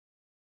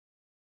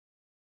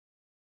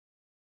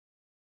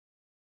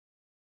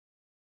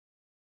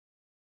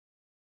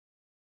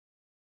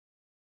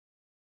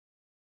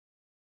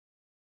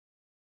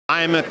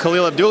I'm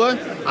Khalil Abdullah.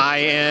 I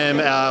am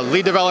a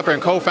lead developer and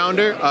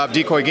co-founder of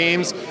Decoy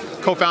Games,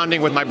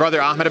 co-founding with my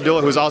brother Ahmed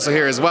Abdullah, who's also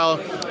here as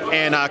well.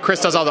 And Chris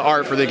does all the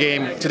art for the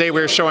game. Today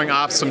we're showing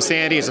off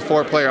SwimSanity. It's a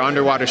 4-player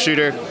underwater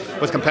shooter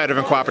with competitive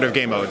and cooperative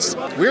game modes.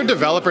 We're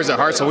developers at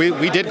heart, so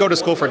we did go to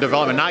school for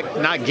development,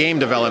 not game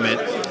development.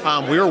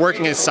 We were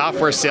working as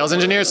software sales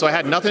engineers, so I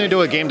had nothing to do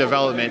with game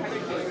development.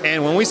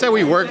 And when we said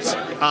we worked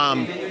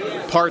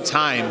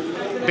part-time,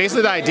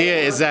 basically the idea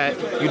is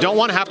that you don't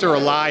want to have to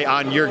rely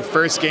on your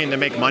first game to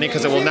make money,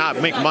 because it will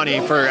not make money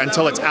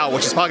until it's out,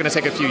 which is probably going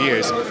to take a few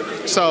years.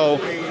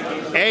 So,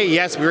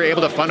 yes, we were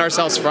able to fund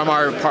ourselves from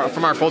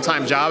our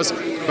full-time jobs,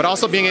 but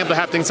also being able to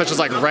have things such as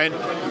like rent,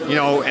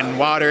 and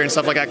water and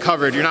stuff like that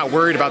covered. You're not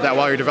worried about that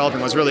while you're developing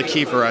was really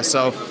key for us.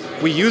 So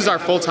we used our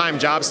full-time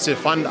jobs to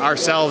fund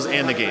ourselves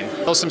and the game.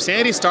 So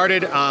SwimSanity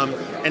started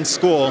in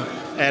school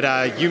at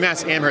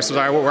UMass Amherst,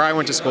 where I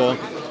went to school.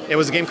 It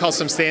was a game called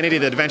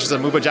SwimSanity, The Adventures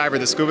of Muba Jiver,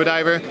 the Scuba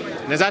Diver.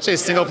 And it's actually a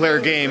single-player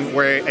game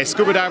where a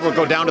scuba diver will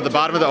go down to the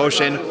bottom of the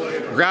ocean,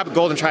 grab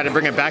gold and try to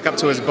bring it back up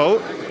to his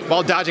boat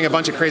while dodging a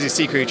bunch of crazy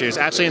sea creatures,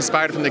 actually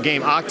inspired from the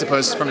game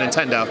Octopus from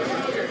Nintendo.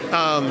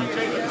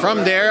 From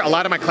there, a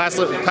lot of my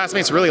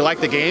classmates really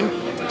liked the game,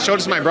 showed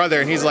it to my brother,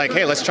 and he's like,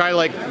 hey, let's try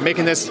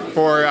making this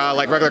for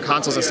regular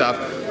consoles and stuff.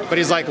 But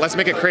he's like, let's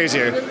make it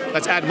crazier.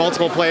 Let's add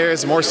multiple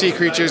players, more sea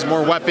creatures,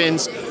 more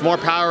weapons, more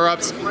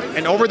power-ups.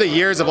 And over the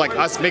years of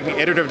us making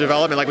iterative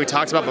development like we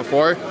talked about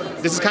before,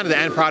 this is kind of the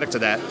end product of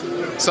that.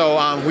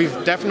 So we've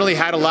definitely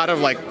had a lot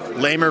of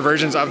lamer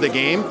versions of the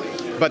game,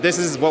 but this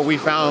is what we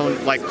found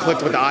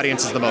clicked with the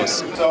audiences the most.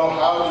 So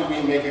how do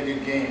we make a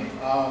good game?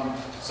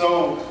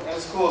 So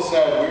as Khalil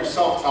said, we're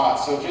self-taught,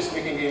 so just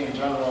making a game in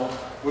general.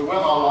 We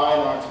went online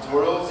on our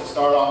tutorials to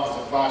start off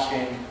as a Flash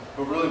game,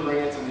 but really bring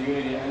it to the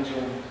Unity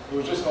engine. It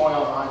was just going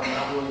online and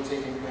not really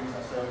taking things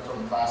necessarily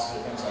from classes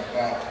or things like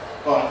that.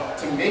 But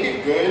to make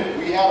it good,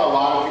 we had a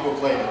lot of people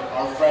play it.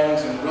 Our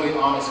friends and really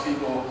honest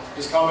people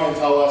just come in and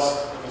tell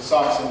us if it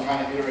sucks and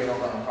kind of iterate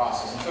over on the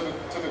process. It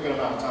took a good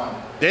amount of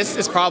time. This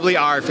is probably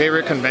our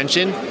favorite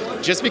convention,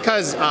 just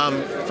because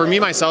for me,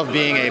 myself,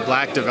 being a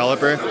black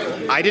developer,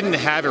 I didn't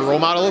have a role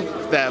model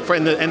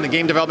in the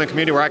game development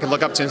community where I could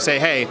look up to and say,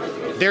 hey,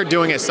 they're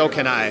doing it, so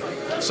can I.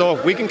 So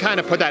if we can kind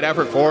of put that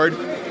effort forward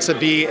to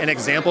be an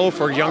example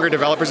for younger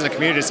developers in the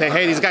community to say,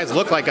 hey, these guys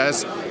look like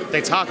us, they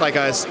talk like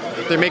us,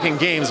 they're making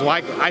games,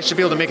 why I should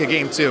be able to make a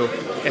game too.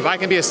 If I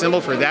can be a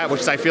symbol for that,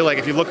 which I feel like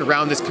if you look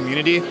around this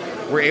community,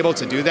 we're able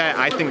to do that,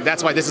 I think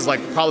that's why this is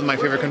probably my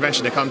favorite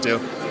convention to come to.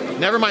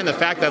 Never mind the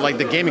fact that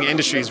the gaming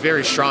industry is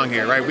very strong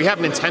here, right? We have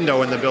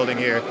Nintendo in the building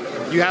here.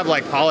 You have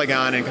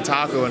Polygon and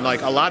Kotaku and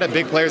a lot of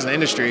big players in the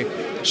industry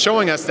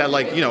showing us that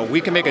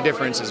we can make a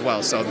difference as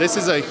well. So this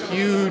is a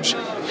huge,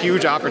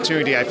 huge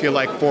opportunity, I feel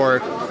for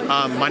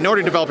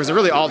minority developers and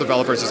really all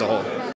developers as a whole.